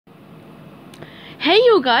Hey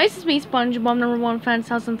you guys, it's me SpongeBob number 1 fan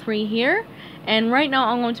 2003 here, and right now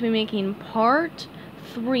I'm going to be making part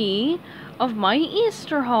 3 of my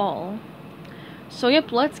Easter haul. So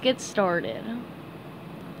yep, let's get started.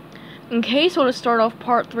 Okay, so to start off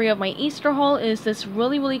part 3 of my Easter haul is this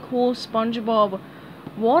really cool SpongeBob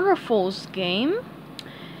Waterfalls game.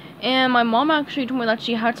 And my mom actually told me that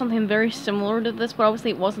she had something very similar to this, but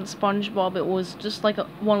obviously it wasn't SpongeBob, it was just like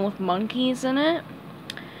one with monkeys in it.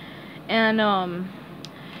 And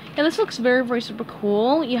yeah, this looks very super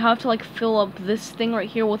cool. You have to like fill up this thing right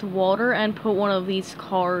here with water and put one of these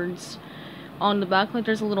cards on the back. Like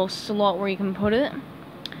there's a little slot where you can put it.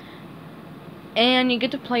 And you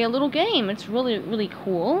get to play a little game. It's really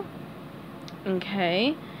cool.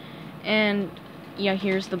 Okay. And yeah,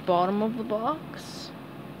 here's the bottom of the box.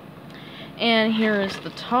 And here is the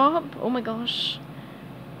top. Oh my gosh.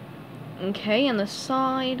 Okay, and the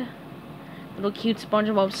side. Little cute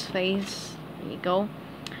SpongeBob's face. There you go.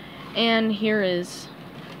 And here is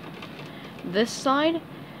this side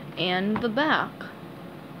and the back.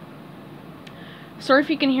 Sorry if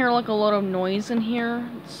you can hear like a lot of noise in here.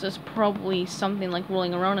 It's just probably something like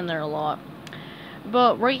rolling around in there a lot.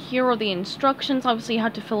 But right here are the instructions. Obviously you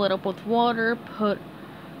have to fill it up with water, put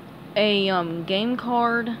a game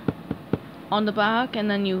card on the back,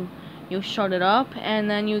 and then you shut it up, and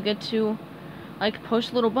then you get to like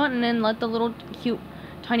push a little button and let the little cute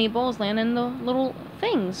tiny balls land in the little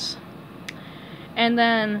things. And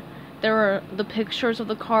then there are the pictures of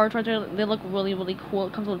the cards right there. They look really cool.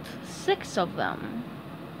 It comes with 6 of them.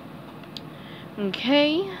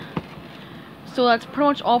 Okay, so that's pretty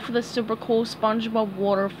much all for this super cool SpongeBob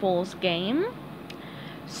Waterfalls game.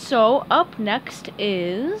 So up next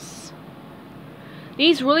is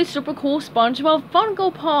these really super cool SpongeBob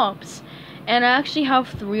Funko Pops, and I actually have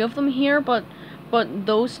 3 of them here, but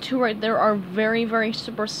those 2 right there are very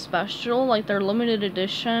super special. Like they're limited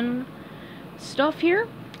edition stuff here.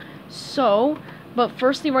 So, but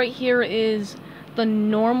firstly right here is the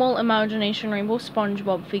normal Imagination Rainbow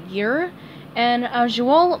SpongeBob figure, and as you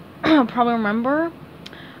all probably remember,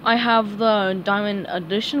 I have the Diamond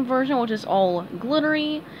Edition version, which is all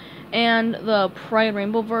glittery, and the Pride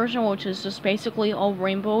Rainbow version, which is just basically all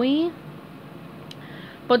rainbowy.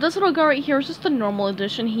 But this little guy right here is just the normal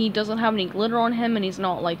edition. He doesn't have any glitter on him, and he's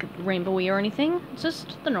not like rainbowy or anything. It's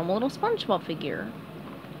just the normal little SpongeBob figure.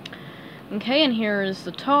 Okay, and here is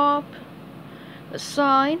the top, the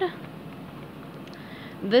side,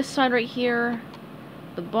 this side right here,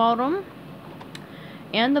 the bottom,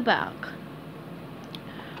 and the back.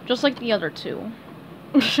 Just like the other 2.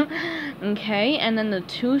 Okay, and then the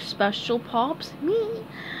 2 special pops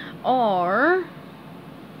are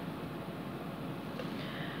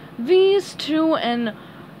these 2, and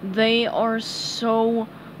they are so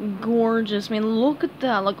gorgeous. I mean, look at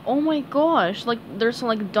that. Like, oh my gosh, like there's some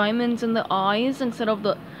like diamonds in the eyes instead of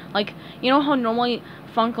the, like, you know how normally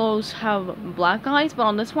Funkos have black eyes, but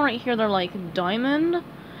on this one right here they're like diamond,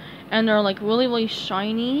 and they're like really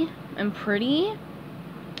shiny and pretty.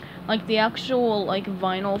 Like the actual like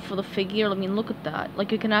vinyl for the figure, I mean, look at that.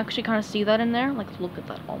 Like you can actually kind of see that in there. Like look at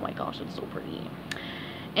that. Oh my gosh, it's so pretty.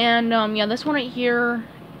 And yeah, this one right here,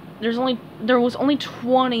 there was only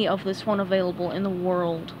 20 of this one available in the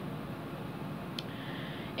world.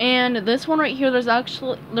 And this one right here,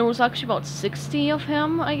 there was actually about 60 of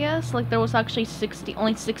him, I guess. Like there was actually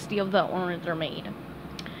only 60 of that one that they're made.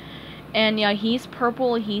 And yeah, he's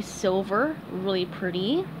purple, he's silver, really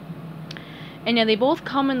pretty. And yeah, they both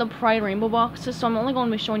come in the Pride Rainbow boxes, so I'm only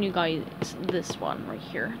going to be showing you guys this one right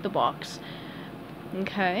here, the box.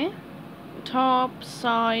 Okay. Top,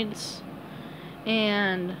 sides,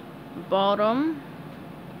 and bottom,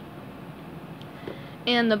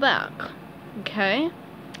 and the back. Okay.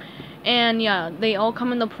 And yeah, they all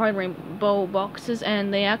come in the Pride Rainbow boxes,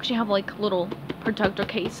 and they actually have like little protector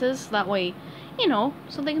cases, that way, you know,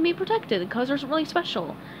 so they can be protected because they're really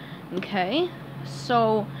special. Okay,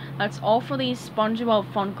 so that's all for these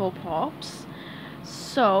SpongeBob Funko Pops.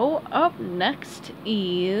 So up next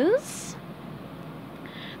is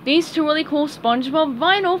these 2 really cool SpongeBob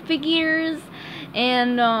vinyl figures.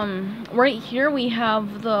 And right here we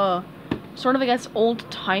have the sort of, I guess,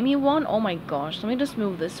 old-timey one. Oh my gosh, let me just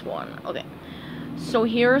move this one. Okay, so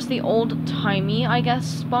here's the old-timey, I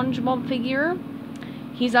guess, SpongeBob figure.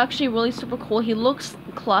 He's actually really super cool. He looks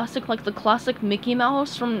classic, like the classic Mickey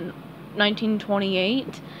Mouse from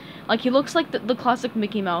 1928. Like he looks like the classic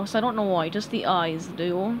Mickey Mouse. I don't know why, just the eyes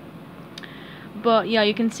do. But yeah,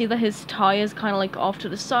 you can see that his tie is kind of like off to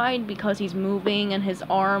the side because he's moving, and his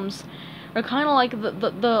arms are kind of like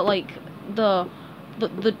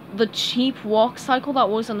the cheap walk cycle that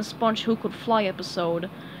was in the Sponge Who Could Fly episode.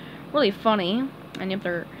 really funny. And if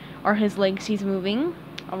there are his legs, he's moving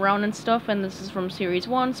around and stuff. And this is from Series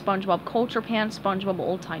 1, SpongeBob Culture Pants, SpongeBob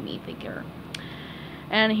Old Timey figure.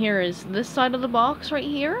 And here is this side of the box right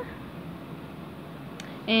here.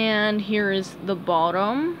 And here is the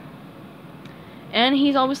bottom. And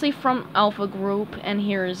he's obviously from Alpha Group. And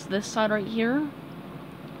here is this side right here.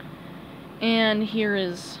 And here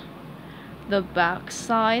is the back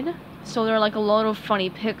side. So there are like a lot of funny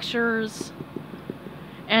pictures.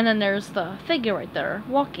 And then there's the figure right there,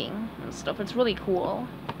 walking and stuff. It's really cool.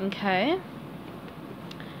 Okay.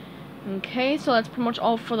 Okay, so that's pretty much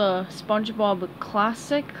all for the SpongeBob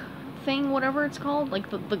Classic thing, whatever it's called. Like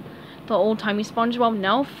the old-timey SpongeBob.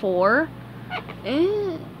 Now for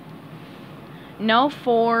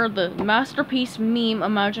the Masterpiece Meme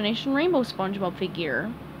Imagination Rainbow SpongeBob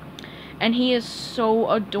figure. And he is so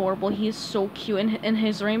adorable. He is so cute. And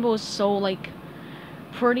his rainbow is so, like,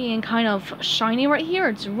 pretty and kind of shiny right here.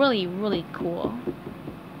 It's really, really cool.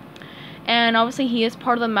 And obviously he is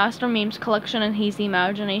part of the Master Memes collection, and he's the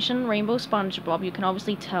Imagination Rainbow SpongeBob. You can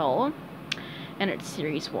obviously tell. And it's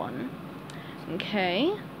Series 1.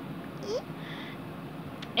 Okay.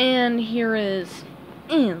 And here is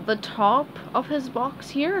the top of his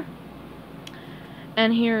box here.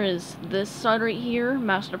 And here is this side right here,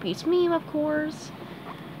 Masterpiece Meme, of course.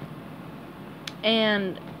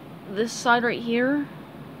 And this side right here.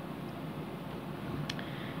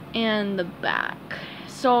 And the back.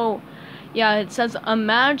 So, yeah, it says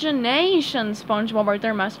Imagination SpongeBob right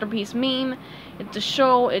there, Masterpiece Meme. It's a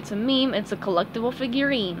show, it's a meme, it's a collectible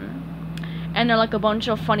figurine. And they're like a bunch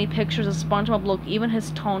of funny pictures of SpongeBob. Look, even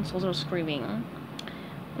his tonsils are screaming.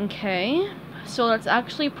 Okay, so that's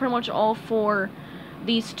actually pretty much all for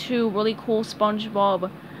these two really cool SpongeBob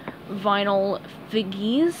vinyl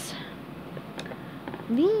figgies.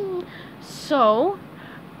 So,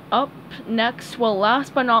 up next, well,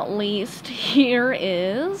 last but not least, here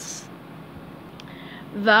is...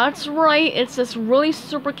 That's right, it's this really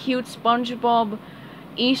super cute SpongeBob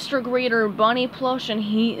Easter Greeter bunny plush, and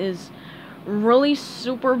he is really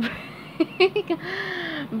super big.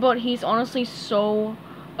 But he's honestly so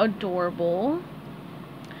adorable.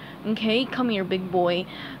 Okay, come here, big boy.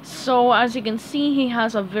 So, as you can see, he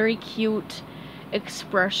has a very cute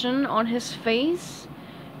expression on his face.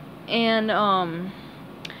 And,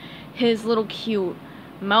 his little cute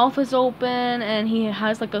mouth is open, and he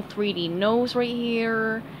has like a 3D nose right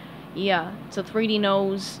here. Yeah, it's a 3D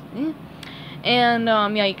nose. And,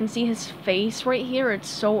 yeah, you can see his face right here. It's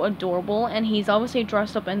so adorable. And he's obviously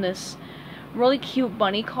dressed up in this really cute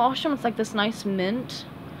bunny costume. It's like this nice mint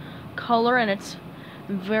color, and it's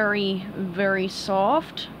very, very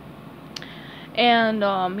soft. And,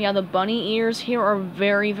 yeah, the bunny ears here are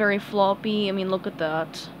very, very floppy. I mean, look at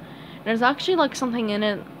that. There's actually, like, something in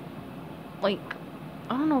it, like,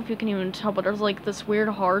 I don't know if you can even tell, but there's, like, this weird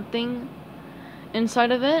hard thing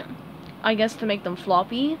inside of it. I guess to make them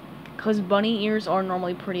floppy, because bunny ears are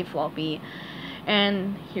normally pretty floppy.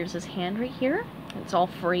 And here's his hand right here. It's all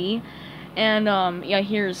free. And, yeah,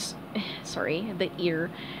 here's, sorry, the ear.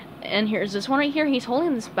 And here's this one right here. He's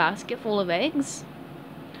holding this basket full of eggs.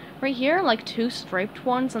 Right here, like 2 striped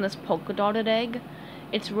ones and this polka dotted egg.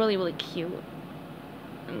 It's really, really cute.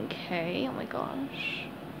 Okay, oh my gosh.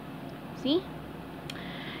 See?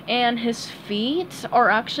 And his feet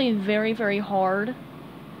are actually very, very hard.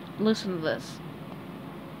 Listen to this.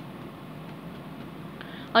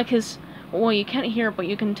 Like his, well, you can't hear it, but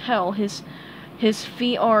you can tell his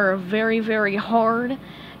feet are very, very hard.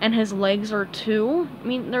 And his legs are too. I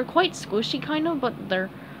mean, they're quite squishy, kind of, but they're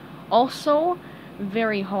also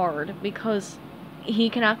very hard because he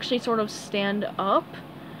can actually sort of stand up.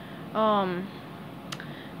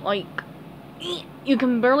 Like, you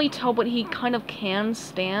can barely tell, but he kind of can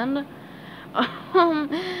stand.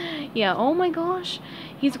 Yeah, oh my gosh,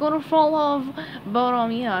 he's gonna fall off. But,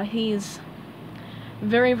 yeah, he's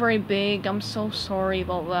very, very big. I'm so sorry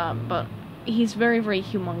about that, but he's very, very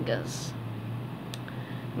humongous.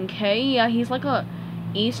 Okay, yeah, he's like a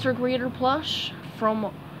Easter Greeter plush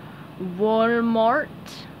from Walmart.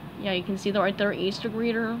 Yeah, you can see that right there, Easter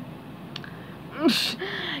Greeter.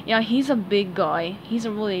 Yeah, he's a big guy. He's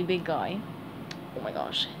a really big guy. Oh my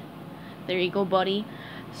gosh. There you go, buddy.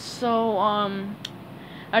 So,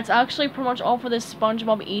 that's actually pretty much all for this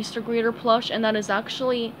SpongeBob Easter Greeter plush, and that is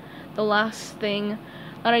actually the last thing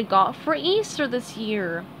that I got for Easter this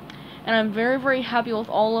year. And I'm very, very happy with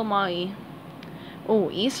all of my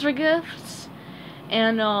Easter gifts.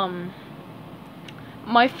 And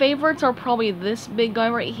my favorites are probably this big guy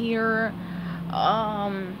right here,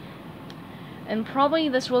 and probably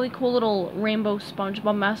this really cool little rainbow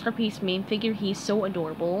SpongeBob Masterpiece Meme figure. He's so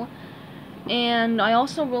adorable. And I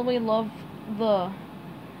also really love the,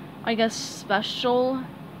 I guess, special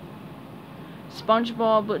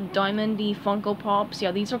SpongeBob Diamond-y Funko Pops.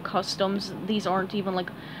 Yeah, these are customs. These aren't even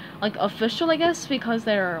like official, I guess, because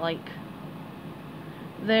they're like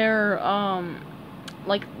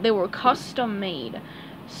they were custom made.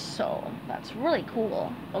 So that's really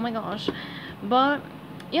cool. Oh my gosh. But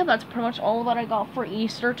yeah, that's pretty much all that I got for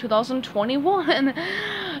Easter 2021.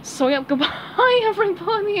 So yeah, goodbye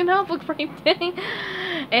everybody and have a great day.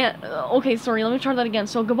 And okay, sorry, let me try that again.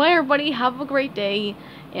 So goodbye everybody, have a great day,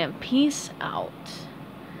 and peace out.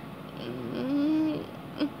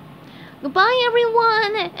 Goodbye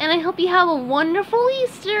everyone, and I hope you have a wonderful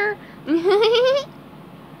Easter.